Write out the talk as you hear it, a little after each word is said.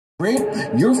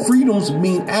Your freedoms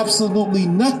mean absolutely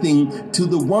nothing to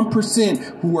the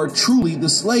 1% who are truly the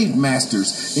slave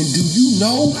masters. And do you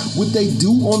know what they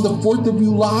do on the 4th of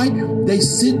July? They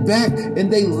sit back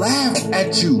and they laugh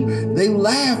at you. They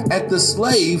laugh at the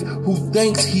slave who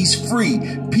thinks he's free.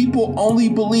 People only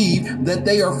believe that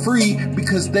they are free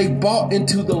because they bought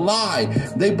into the lie.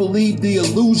 They believe the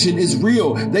illusion is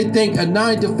real. They think a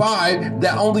 9-to-5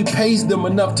 that only pays them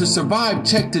enough to survive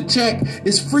check to check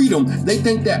is freedom. They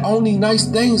think that only nice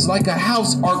things like a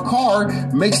house or car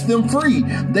makes them free.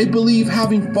 They believe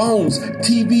having phones,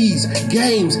 TVs,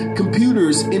 games,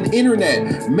 computers, and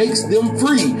internet makes them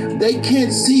free. They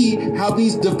can't see how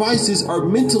these devices are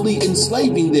mentally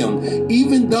enslaving them,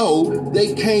 even though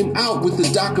they came out with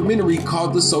a documentary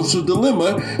called The Social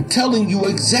Dilemma, telling you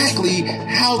exactly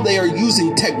how they are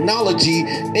using technology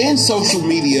and social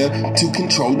media to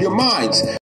control your minds.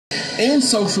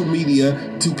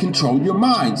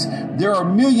 There are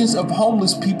millions of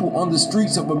homeless people on the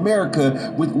streets of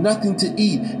America with nothing to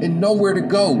eat and nowhere to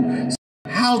go.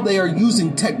 How they are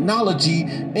using technology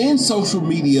and social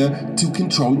media to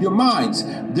control your minds.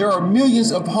 There are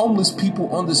millions of homeless people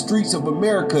on the streets of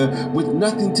America with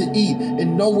nothing to eat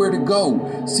and nowhere to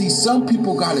go. See, some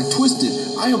people got it twisted.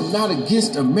 I am not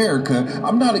against America.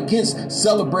 I'm not against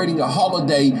celebrating a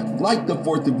holiday like the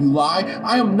 4th of July.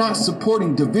 I am not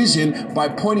supporting division by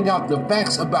pointing out the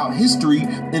facts about history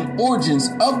and origins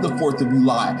of the 4th of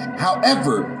July.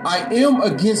 However, I am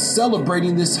against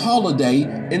celebrating this holiday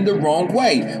in the wrong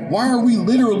way. Why are we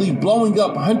literally blowing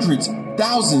up hundreds,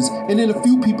 thousands, and in a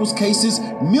few people's cases,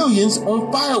 millions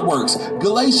on fireworks?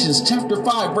 Galatians chapter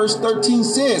 5 verse 13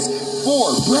 says,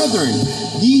 "For, brethren,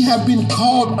 ye have been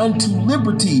called unto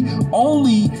liberty,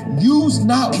 only use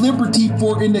not liberty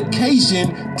for an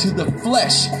occasion to the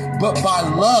flesh, but by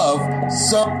love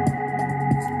serve."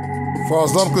 As far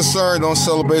as I'm concerned, don't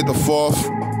celebrate the 4th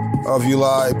of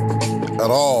July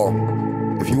at all.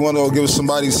 If you want to give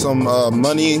somebody some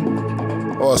money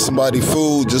or somebody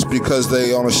food just because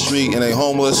they on the street and they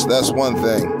homeless, that's one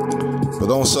thing. But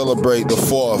don't celebrate the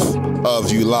 4th of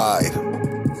July.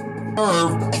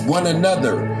 Serve one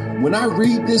another. When I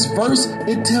read this verse,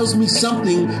 it tells me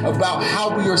something about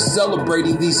how we are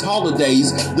celebrating these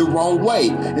holidays the wrong way.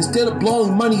 Instead of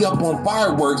blowing money up on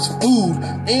fireworks, food,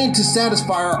 and to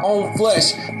satisfy our own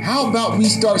flesh, how about we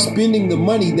start spending the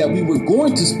money that we were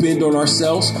going to spend on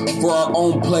ourselves for our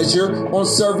own pleasure on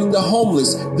serving the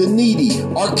homeless, the needy,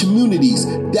 our communities?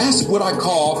 That's what I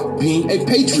call being a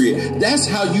patriot. That's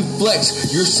how you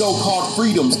flex your so-called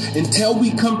freedoms. Until we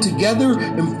come together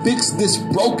and fix this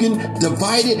broken,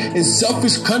 divided, and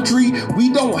selfish country, we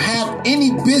don't have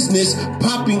any business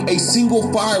popping a single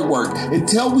firework.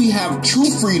 Until we have true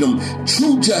freedom,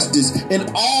 true justice, and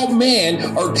all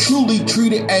men are truly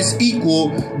treated as equal,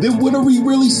 then what are we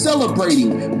really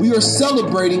celebrating? We are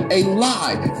celebrating a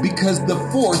lie because the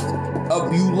 4th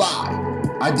of July.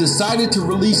 I decided to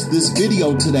release this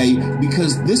video today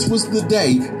because this was the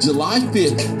day, July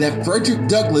 5th, that Frederick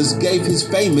Douglass gave his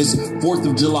famous 4th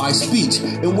of July speech.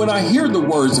 And when I hear the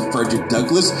words of Frederick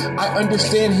Douglass, I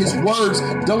understand his words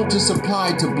don't just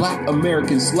apply to Black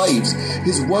American slaves.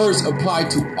 His words apply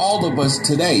to all of us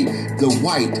today, the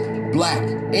white, Black,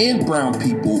 and brown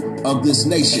people of this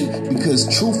nation, because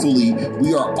truthfully,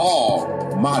 we are all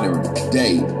modern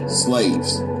day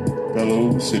slaves.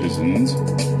 Fellow citizens,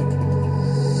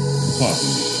 pardon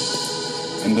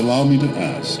me, and allow me to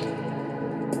ask,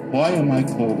 why am I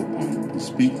called upon to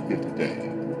speak here today?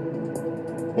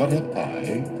 What have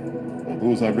I, or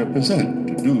those I represent,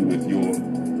 to do with your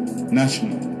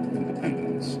national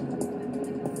independence?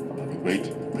 Are the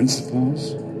great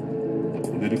principles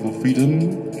of political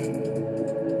freedom,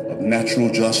 of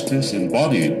natural justice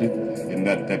embodied in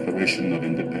that Declaration of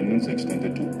Independence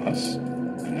extended to us?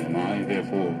 And am I,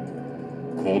 therefore,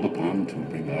 called upon to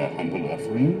bring our humble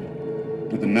offering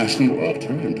to the national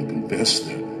altar and to confess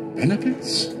their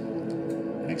benefits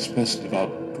and express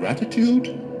devout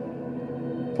gratitude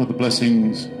for the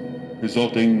blessings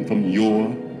resulting from your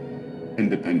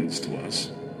independence to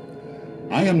us?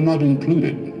 I am not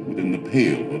included within the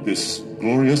pale of this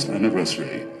glorious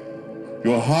anniversary.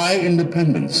 Your high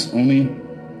independence only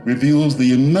reveals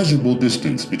the immeasurable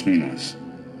distance between us.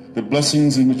 The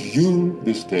blessings in which you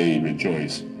this day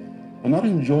rejoice are not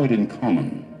enjoyed in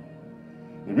common.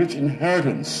 The rich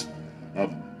inheritance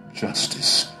of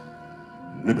justice,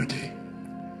 liberty,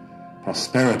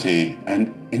 prosperity,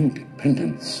 and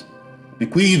independence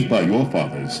bequeathed by your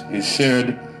fathers is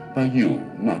shared by you,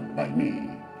 not by me.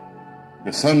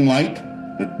 The sunlight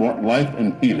that brought life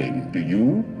and healing to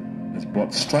you has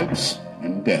brought stripes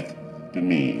and death to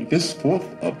me. This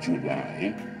 4th of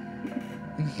July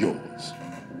is yours.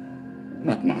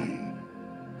 not mine.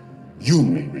 You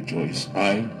may rejoice,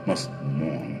 I must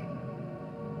mourn.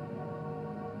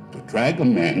 To drag a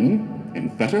man in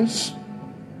fetters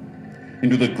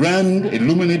into the grand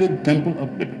illuminated temple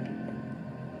of liberty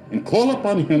and call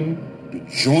upon him to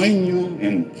join you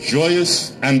in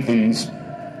joyous anthems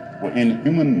or in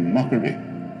human mockery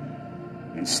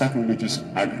and sacrilegious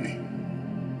irony.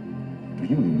 Do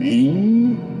you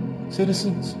mean,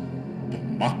 citizens, to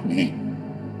mock me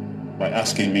by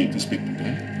asking me to speak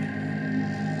today?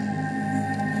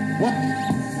 What,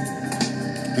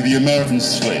 to the American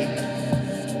slave,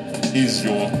 is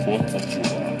your 4th of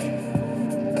July?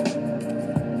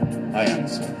 I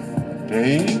answer, a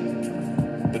day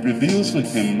that reveals to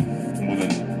him more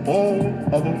than all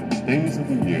other days of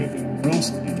the year the gross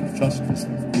injustice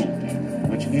and cruelty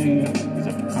which he is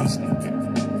a constant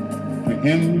victim. To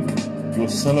him, your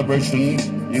celebration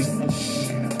is a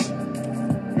sham.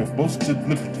 Your boasted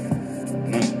liberty,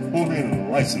 an unholy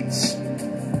license.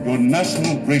 Your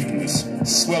national greatness,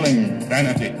 swelling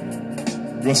vanity.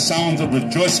 Your sounds of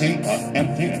rejoicing are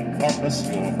empty and thoughtless.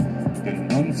 Your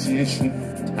denunciation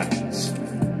tattles.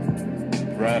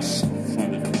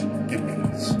 Brass-fronted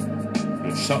impudence.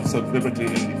 Your shouts of liberty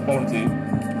and equality,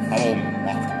 hollow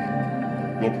mockery.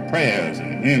 Your prayers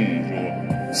and hymns,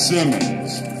 your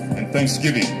sermons and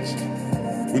thanksgivings,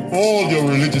 with all your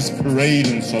religious parade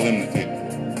and solemnity,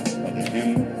 but to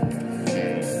him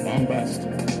there's bombast,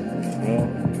 fraud,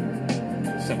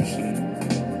 deception,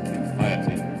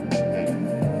 impiety,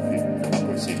 and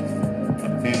hypocrisy,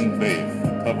 a thin veil to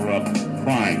cover up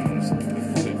crimes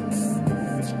that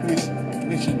disgrace a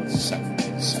nation of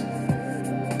sacrifice.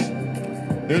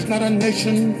 There's not a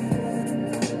nation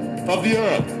of the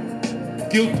earth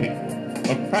guilty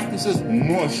of practices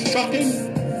more shocking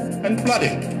and bloody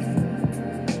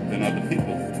than are the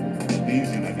people of these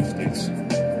United States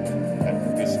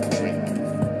at this very hour.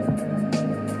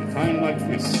 At a time like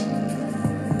this,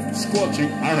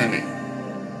 scorching irony,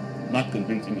 not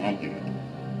convincing argument,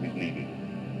 is needed.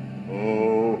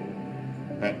 Oh,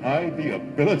 had I the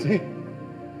ability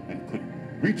and could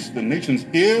reach the nation's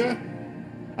ear,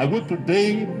 I would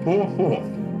today pour forth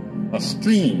a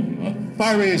stream, a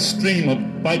fiery stream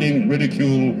of biting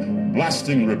ridicule,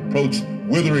 blasting reproach,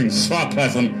 withering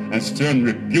sarcasm, and stern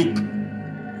rebuke.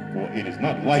 For it is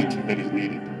not light that is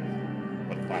needed,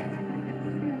 but fire.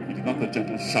 It is not the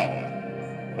gentle shower,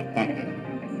 but thunder.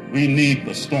 We need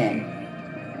the storm,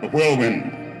 the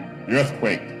whirlwind, the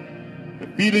earthquake. The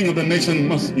feeling of the nation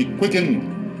must be quickened.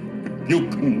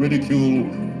 Rebuke and ridicule,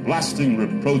 blasting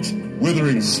reproach,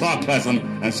 withering sarcasm,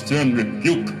 and stern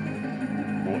rebuke.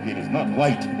 For it is not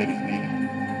light that is needed,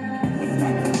 but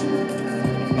fire. It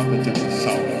is not the gentle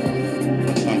shower,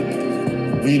 but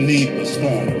thunder. We need the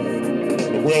storm,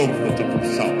 the whirlwind, the gentle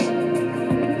shower,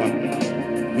 but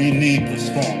thunder. We need the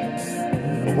storm,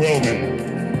 the whirlwind,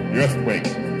 the earthquake.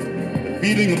 The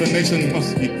feeling of the nation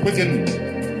must be quickened.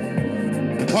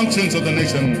 The conscience of the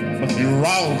nation must be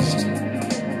roused.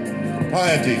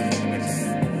 Piety of the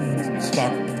nation must be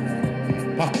startled.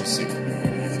 Hypocrisy of the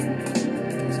nation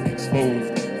must be exposed.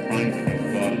 Crimes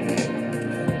against God and man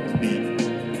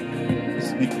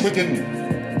must be quickened.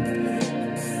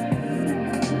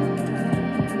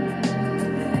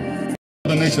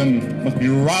 The nation must be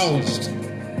roused.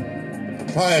 The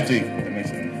propriety of the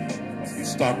nation must be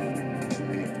startled.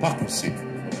 The hypocrisy of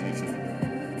the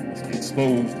nation must be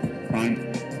exposed. Crimes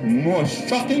more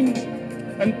shocking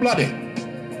and bloody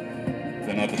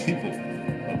than are the people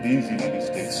of these United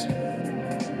States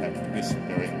at this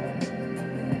very hour.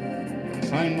 At a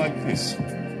time like this,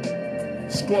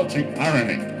 scorching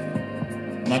irony,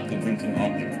 not convincing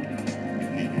argument, is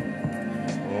needed.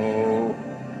 Oh,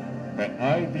 had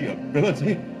I the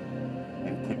ability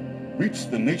and could reach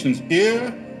the nation's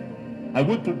ear, I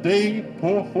would today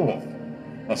pour forth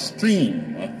a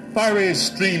stream, a fiery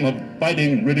stream of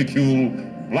biting ridicule,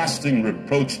 blasting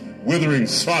reproach, withering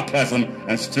sarcasm,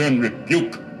 and stern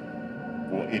rebuke.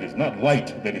 For it is not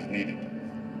light that is needed,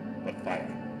 but fire.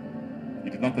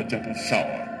 It is not the gentle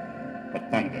shower,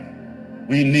 but thunder.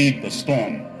 We need the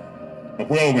storm, the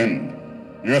whirlwind,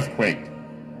 the earthquake.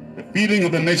 The feeling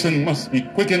of the nation must be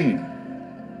quickened.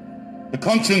 The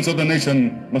conscience of the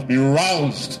nation must be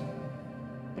roused.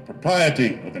 The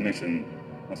propriety of the nation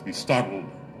must be startled.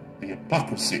 The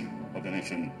hypocrisy of the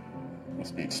nation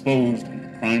must be exposed,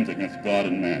 and crimes against God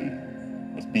and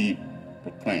man must be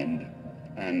proclaimed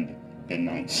and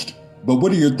denounced. But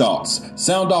what are your thoughts?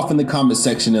 Sound off in the comment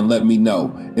section and let me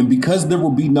know. And because there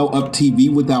will be no Up TV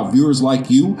without viewers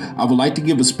like you, I would like to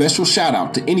give a special shout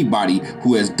out to anybody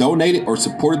who has donated or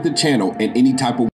supported the channel in any type of way.